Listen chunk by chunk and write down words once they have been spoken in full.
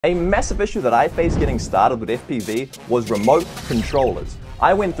A massive issue that I faced getting started with FPV was remote controllers.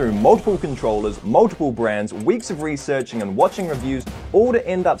 I went through multiple controllers, multiple brands, weeks of researching and watching reviews, all to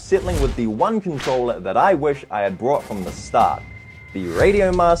end up settling with the one controller that I wish I had brought from the start. The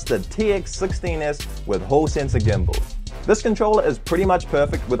Radiomaster TX16S with Hall sensor gimbals. This controller is pretty much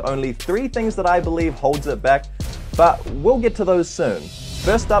perfect with only 3 things that I believe holds it back, but we'll get to those soon.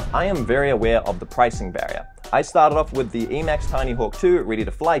 First up, I am very aware of the pricing barrier. I started off with the Emax Tiny Hawk 2 Ready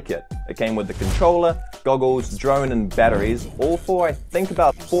to Fly kit. It came with the controller, goggles, drone and batteries, all for I think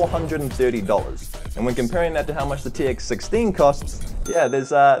about $430. And when comparing that to how much the TX16 costs, yeah,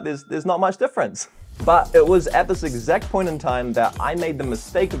 there's not much difference. But it was at this exact point in time that I made the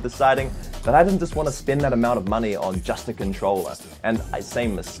mistake of deciding that I didn't just want to spend that amount of money on just a controller. And I say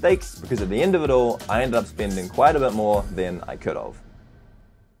mistake because at the end of it all, I ended up spending quite a bit more than I could have.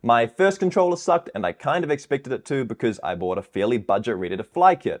 My first controller sucked, and I kind of expected it to because I bought a fairly budget Ready to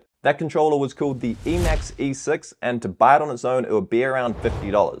Fly kit. That controller was called the Emax E6, and to buy it on its own it would be around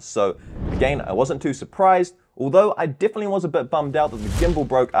 $50. So again, I wasn't too surprised, although I definitely was a bit bummed out that the gimbal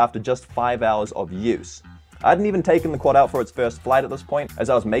broke after just 5 hours of use. I hadn't even taken the quad out for its first flight at this point, as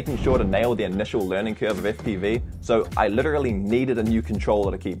I was making sure to nail the initial learning curve of FPV, so I literally needed a new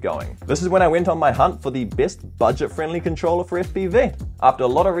controller to keep going. This is when I went on my hunt for the best budget-friendly controller for FPV. After a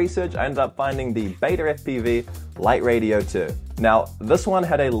lot of research, I ended up finding the Beta FPV Light Radio 2. Now, this one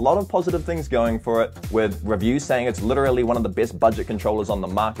had a lot of positive things going for it, with reviews saying it's literally one of the best budget controllers on the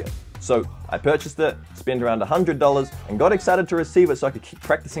market. So I purchased it, spent around $100, and got excited to receive it so I could keep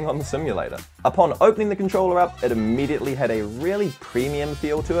practicing on the simulator. Upon opening the controller up, it immediately had a really premium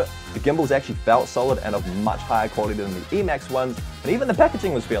feel to it. The gimbals actually felt solid and of much higher quality than the Emax ones, and even the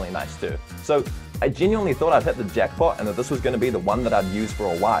packaging was fairly nice too. So I genuinely thought I'd hit the jackpot and that this was going to be the one that I'd use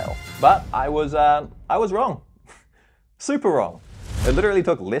for a while. But I was wrong. Super wrong. It literally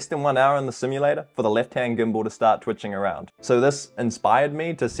took less than 1 hour in the simulator for the left-hand gimbal to start twitching around. So this inspired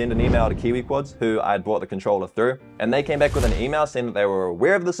me to send an email to KiwiQuads, who I had bought the controller through, and they came back with an email saying that they were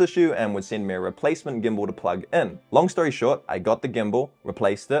aware of this issue and would send me a replacement gimbal to plug in. Long story short, I got the gimbal,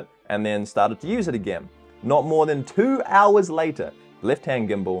 replaced it, and then started to use it again. Not more than 2 hours later, the left-hand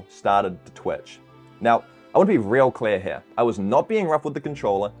gimbal started to twitch. Now, I want to be real clear here. I was not being rough with the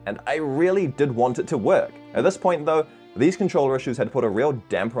controller, and I really did want it to work. At this point though, these controller issues had put a real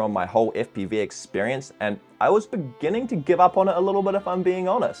damper on my whole FPV experience, and I was beginning to give up on it a little bit if I'm being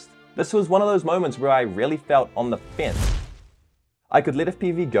honest. This was one of those moments where I really felt on the fence. I could let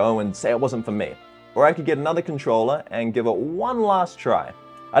FPV go and say it wasn't for me, or I could get another controller and give it one last try.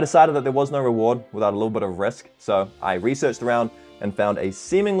 I decided that there was no reward without a little bit of risk, so I researched around and found a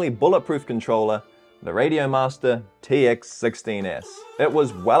seemingly bulletproof controller, the Radiomaster TX16S. It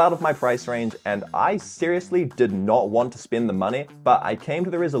was well out of my price range, and I seriously did not want to spend the money, but I came to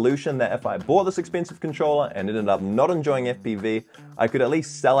the resolution that if I bought this expensive controller and ended up not enjoying FPV, I could at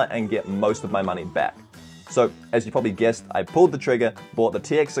least sell it and get most of my money back. So, as you probably guessed, I pulled the trigger, bought the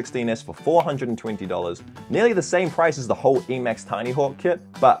TX16S for $420, nearly the same price as the whole Emax Tiny Hawk kit,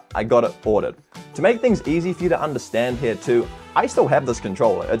 but I got it ordered. To make things easy for you to understand here too, I still have this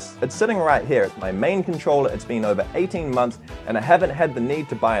controller. It's sitting right here. It's my main controller. It's been over 18 months, and I haven't had the need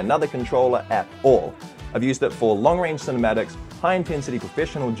to buy another controller at all. I've used it for long-range cinematics, high-intensity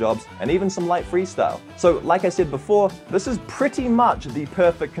professional jobs, and even some light freestyle. So, like I said before, this is pretty much the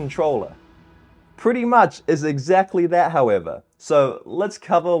perfect controller. Pretty much is exactly that, however. So let's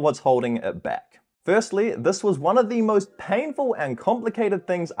cover what's holding it back. Firstly, this was one of the most painful and complicated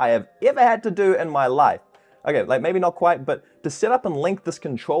things I have ever had to do in my life. Okay, like maybe not quite, but to set up and link this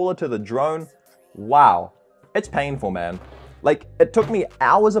controller to the drone, wow, it's painful, man. Like, it took me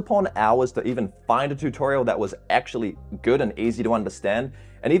hours upon hours to even find a tutorial that was actually good and easy to understand.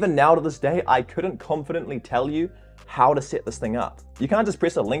 And even now to this day, I couldn't confidently tell you how to set this thing up. You can't just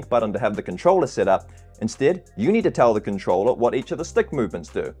press a link button to have the controller set up. Instead, you need to tell the controller what each of the stick movements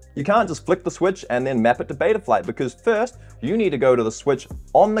do. You can't just flick the switch and then map it to Betaflight, because first, you need to go to the switch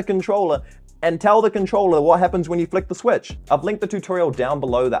on the controller and tell the controller what happens when you flick the switch. I've linked the tutorial down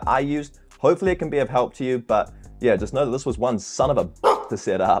below that I used. Hopefully it can be of help to you, but yeah, just know that this was one son of a to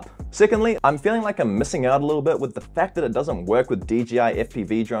set up. Secondly, I'm feeling like I'm missing out a little bit with the fact that it doesn't work with DJI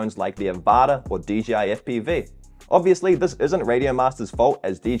FPV drones like the Avata or DJI FPV. Obviously, this isn't Radiomaster's fault,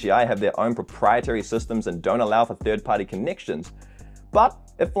 as DJI have their own proprietary systems and don't allow for third-party connections. But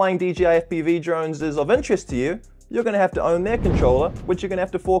if flying DJI FPV drones is of interest to you, you're going to have to own their controller, which you're going to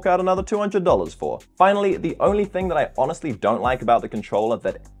have to fork out another $200 for. Finally, the only thing that I honestly don't like about the controller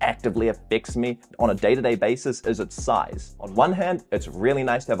that actively affects me on a day-to-day basis is its size. On one hand, it's really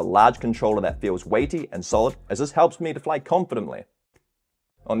nice to have a large controller that feels weighty and solid, as this helps me to fly confidently.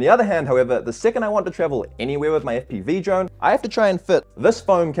 On the other hand, however, the second I want to travel anywhere with my FPV drone, I have to try and fit this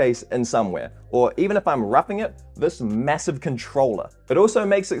foam case in somewhere, or even if I'm roughing it, this massive controller. It also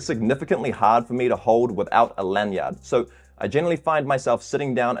makes it significantly hard for me to hold without a lanyard, so I generally find myself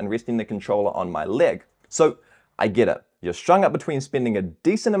sitting down and resting the controller on my leg. So I get it. You're strung up between spending a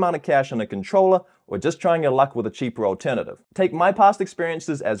decent amount of cash on a controller or just trying your luck with a cheaper alternative. Take my past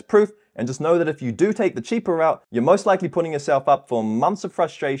experiences as proof and just know that if you do take the cheaper route, you're most likely putting yourself up for months of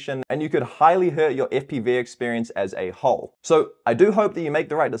frustration and you could highly hurt your FPV experience as a whole. So I do hope that you make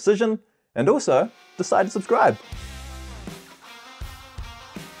the right decision and also decide to subscribe.